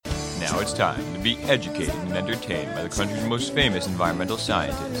Now it's time to be educated and entertained by the country's most famous environmental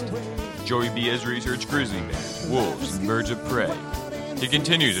scientist. Joey B has researched grizzly bears, wolves, and birds of prey. He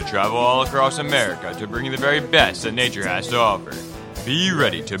continues to travel all across America to bring you the very best that nature has to offer. Be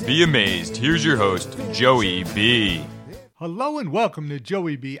ready to be amazed. Here's your host, Joey B. Hello and welcome to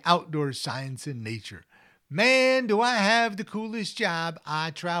Joey B. Outdoor Science and Nature. Man, do I have the coolest job.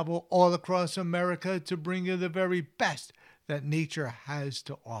 I travel all across America to bring you the very best that nature has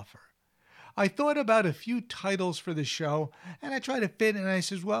to offer. I thought about a few titles for the show, and I tried to fit, and I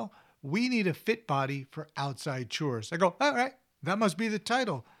says, well, we need a fit body for outside chores. I go, all right, that must be the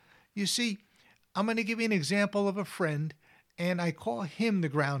title. You see, I'm going to give you an example of a friend, and I call him the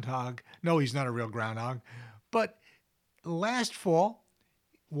groundhog. No, he's not a real groundhog. But last fall,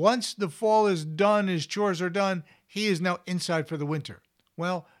 once the fall is done, his chores are done, he is now inside for the winter.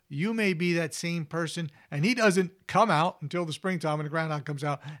 Well, you may be that same person, and he doesn't come out until the springtime when the groundhog comes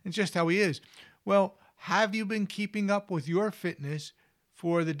out. It's just how he is. Well, have you been keeping up with your fitness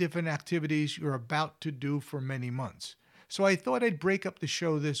for the different activities you're about to do for many months? So I thought I'd break up the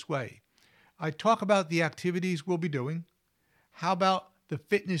show this way. I'd talk about the activities we'll be doing. How about the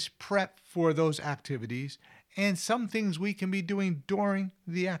fitness prep for those activities? And some things we can be doing during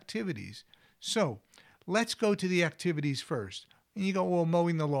the activities. So let's go to the activities first. And you go, well,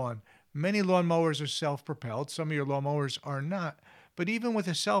 mowing the lawn. Many lawnmowers are self-propelled. Some of your lawnmowers are not. But even with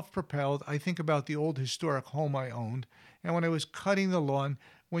a self-propelled, I think about the old historic home I owned. And when I was cutting the lawn,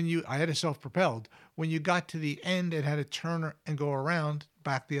 I had a self-propelled. When you got to the end and had to turn and go around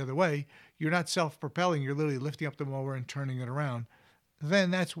back the other way, you're not self-propelling. You're literally lifting up the mower and turning it around.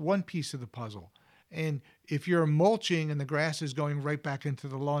 Then that's one piece of the puzzle. And if you're mulching and the grass is going right back into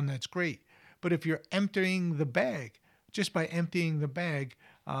the lawn, that's great. But if you're emptying the bag, just by emptying the bag,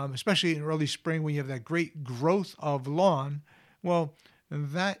 especially in early spring when you have that great growth of lawn, well,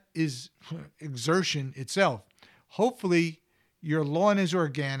 that is exertion itself. Hopefully, your lawn is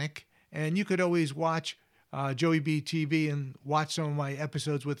organic, and you could always watch Joey B TV and watch some of my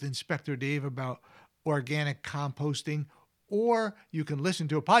episodes with Inspector Dave about organic composting. Or you can listen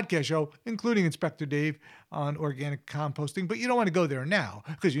to a podcast show, including Inspector Dave, on organic composting. But you don't want to go there now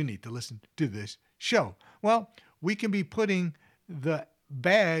because you need to listen to this show. Well, we can be putting the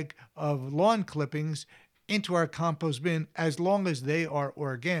bag of lawn clippings into our compost bin as long as they are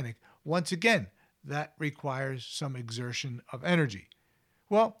organic. Once again, that requires some exertion of energy.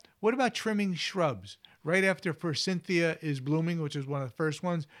 Well, what about trimming shrubs? Right after forsythia is blooming, which is one of the first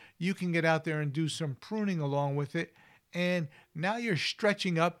ones, you can get out there and do some pruning along with it. And now you're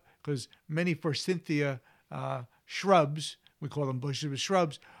stretching up because many forsythia shrubs, we call them bushes, but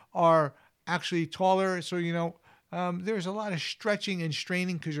shrubs, are actually taller. So, there's a lot of stretching and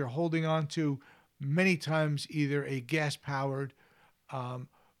straining because you're holding on to many times either a gas-powered,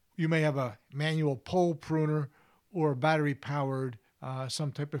 you may have a manual pole pruner or a battery-powered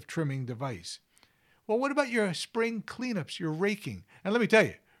some type of trimming device. Well, what about your spring cleanups, your raking? And let me tell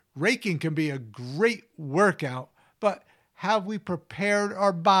you, raking can be a great workout. But have we prepared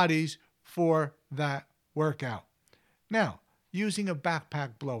our bodies for that workout? Now, using a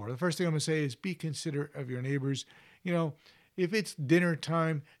backpack blower. The first thing I'm going to say is be considerate of your neighbors. If it's dinner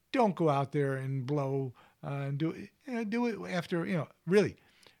time, don't go out there and blow and do it. Do it after, really,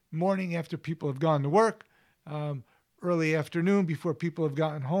 morning after people have gone to work, early afternoon before people have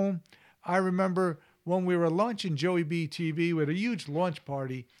gotten home. I remember when we were launching Joey B TV, we had a huge launch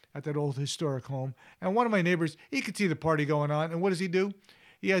party at that old historic home. And one of my neighbors, he could see the party going on. And what does he do?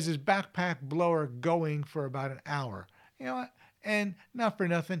 He has his backpack blower going for about an hour. You know what? And not for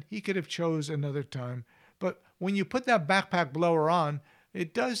nothing, he could have chose another time. But when you put that backpack blower on,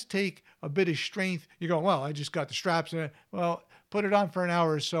 it does take a bit of strength. You go, well, I just got the straps in it. Well, put it on for an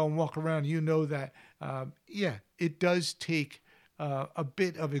hour or so and walk around. You know that, it does take a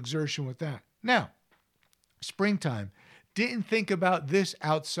bit of exertion with that. Now, springtime. Didn't think about this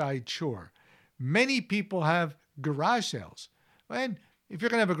outside chore. Many people have garage sales. And if you're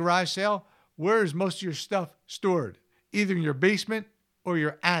going to have a garage sale, where is most of your stuff stored? Either in your basement or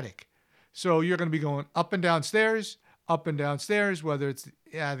your attic. So you're going to be going up and down stairs, whether it's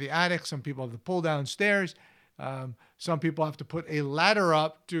the attic. Some people have to pull down stairs. Some people have to put a ladder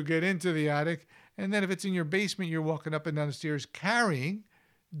up to get into the attic. And then if it's in your basement, you're walking up and down the stairs carrying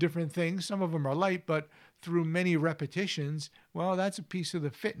different things. Some of them are light, but through many repetitions, well, that's a piece of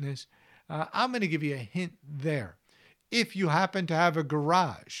the fitness. I'm going to give you a hint there. If you happen to have a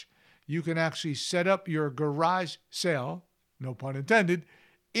garage, you can actually set up your garage sale, no pun intended,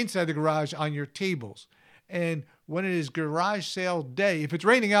 inside the garage on your tables. And when it is garage sale day, if it's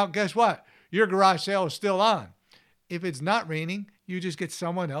raining out, guess what? Your garage sale is still on. If it's not raining, you just get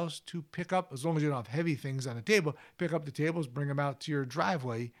someone else to pick up, as long as you don't have heavy things on the table, pick up the tables, bring them out to your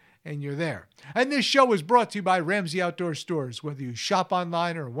driveway, and you're there. And this show is brought to you by Ramsey Outdoor Stores. Whether you shop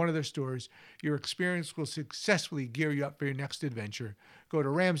online or in one of their stores, your experience will successfully gear you up for your next adventure. Go to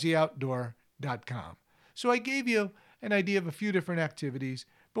RamseyOutdoor.com. So I gave you an idea of a few different activities,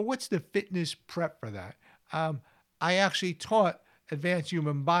 but what's the fitness prep for that? I actually taught advanced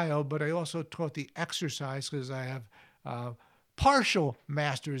human bio, but I also taught the exercise because I have partial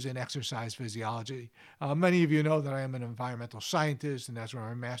masters in exercise physiology. Many of you know that I am an environmental scientist, and that's where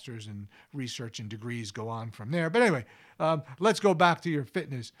my masters in research and degrees go on from there. But anyway, let's go back to your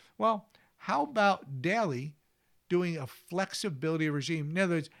fitness. Well, how about daily doing a flexibility regime? In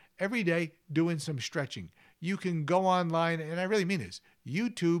other words, every day doing some stretching. You can go online, and I really mean this.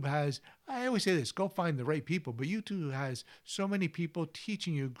 YouTube has, I always say this, go find the right people, but YouTube has so many people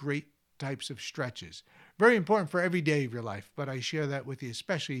teaching you great types of stretches. Very important for every day of your life, but I share that with you,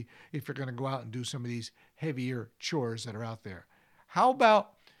 especially if you're going to go out and do some of these heavier chores that are out there. How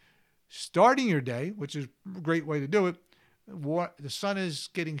about starting your day, which is a great way to do it. The sun is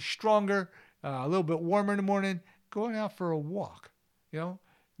getting stronger, a little bit warmer in the morning, going out for a walk.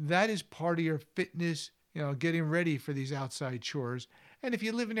 That is part of your fitness, getting ready for these outside chores. And if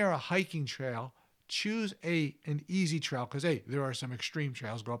you live near a hiking trail, choose an easy trail because, hey, there are some extreme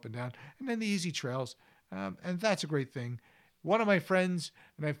trails, go up and down, and then the easy trails. And that's a great thing. One of my friends,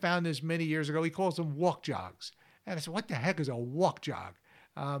 and I found this many years ago, he calls them walk jogs. And I said, what the heck is a walk jog?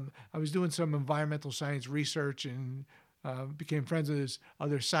 I was doing some environmental science research and became friends with this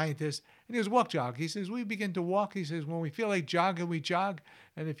other scientist. And he goes, walk jog. He says, we begin to walk. He says, when we feel like jogging, we jog.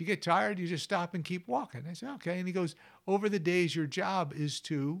 And if you get tired, you just stop and keep walking. I said, okay. And he goes, over the days, your job is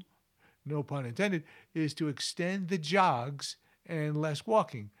to, no pun intended, is to extend the jogs and less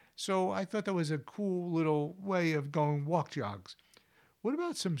walking. So I thought that was a cool little way of going walk jogs. What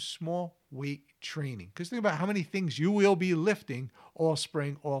about some small weight training? Because think about how many things you will be lifting all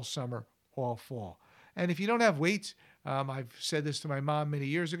spring, all summer, all fall. And if you don't have weights, I've said this to my mom many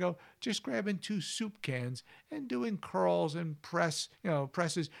years ago, just grabbing 2 soup cans and doing curls and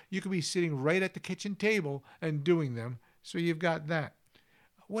presses. You could be sitting right at the kitchen table and doing them. So you've got that.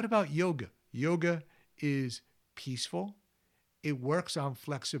 What about yoga? Yoga is peaceful. It works on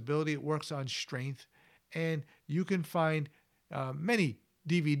flexibility. It works on strength. And you can find many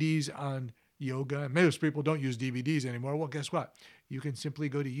DVDs on yoga. Most people don't use DVDs anymore. Well, guess what? You can simply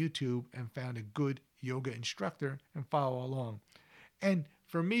go to YouTube and find a good yoga instructor and follow along. And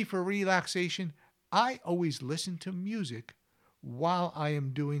for me, for relaxation, I always listen to music while I am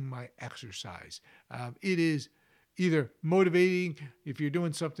doing my exercise. It is either motivating. If you're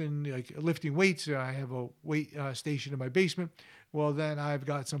doing something like lifting weights, I have a weight station in my basement. Well, then I've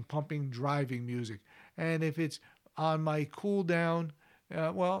got some pumping, driving music. And if it's on my cool down,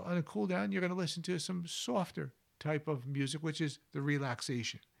 on a cool down, you're going to listen to some softer type of music, which is the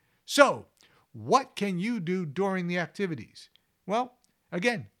relaxation. So, what can you do during the activities? Well,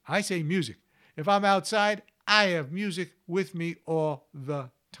 again, I say music. If I'm outside, I have music with me all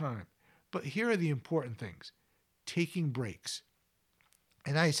the time. But here are the important things. Taking breaks.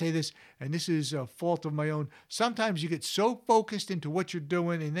 And I say this, and this is a fault of my own. Sometimes you get so focused into what you're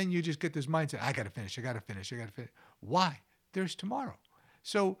doing, and then you just get this mindset, I got to finish. Why? There's tomorrow.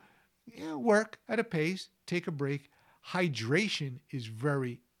 So work at a pace, take a break. Hydration is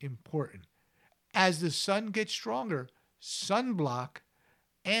very important. As the sun gets stronger, sunblock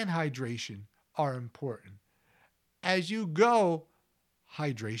and hydration are important. As you go,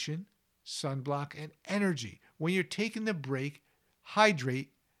 hydration, sunblock, and energy. When you're taking the break,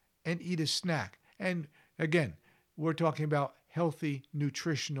 hydrate and eat a snack. And again, we're talking about healthy,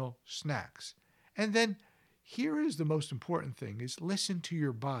 nutritional snacks. And then here is the most important thing, is listen to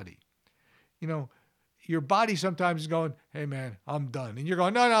your body. Your body sometimes is going, hey man, I'm done. And you're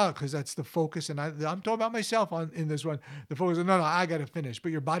going, no, because that's the focus. And I'm talking about myself in this one. The focus is, no, I got to finish.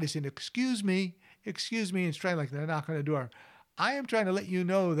 But your body's saying, excuse me. And it's trying like they're not going to do it. I am trying to let you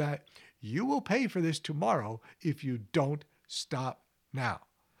know that you will pay for this tomorrow if you don't stop now.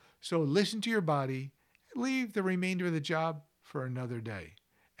 So listen to your body, leave the remainder of the job for another day.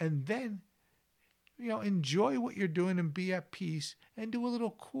 And then, enjoy what you're doing and be at peace and do a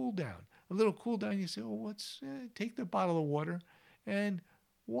little cool down. You say, take the bottle of water and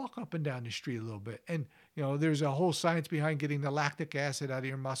walk up and down the street a little bit. And, there's a whole science behind getting the lactic acid out of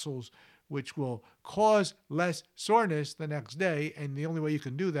your muscles, which will cause less soreness the next day. And the only way you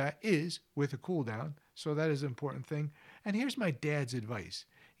can do that is with a cool down. So that is an important thing. And here's my dad's advice.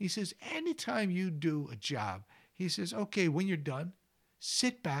 He says, anytime you do a job, he says, okay, when you're done,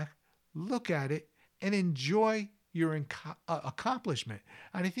 sit back, look at it, and enjoy your accomplishment.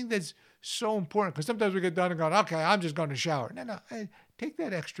 And I think that's so important, because sometimes we get done and go, okay, I'm just going to shower. No, hey, take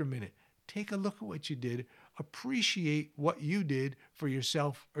that extra minute. Take a look at what you did. Appreciate what you did for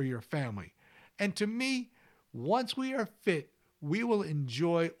yourself or your family. And to me, once we are fit, we will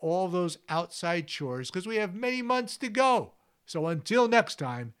enjoy all those outside chores because we have many months to go. So until next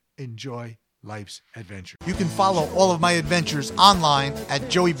time, enjoy life's adventure. You can follow all of my adventures online at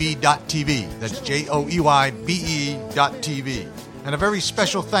joeyb.tv. That's JOEYBE.tv. And a very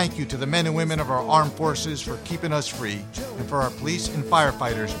special thank you to the men and women of our armed forces for keeping us free, and for our police and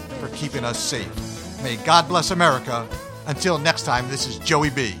firefighters for keeping us safe. May God bless America. Until next time, this is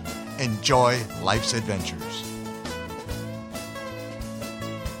Joey B. Enjoy life's adventures.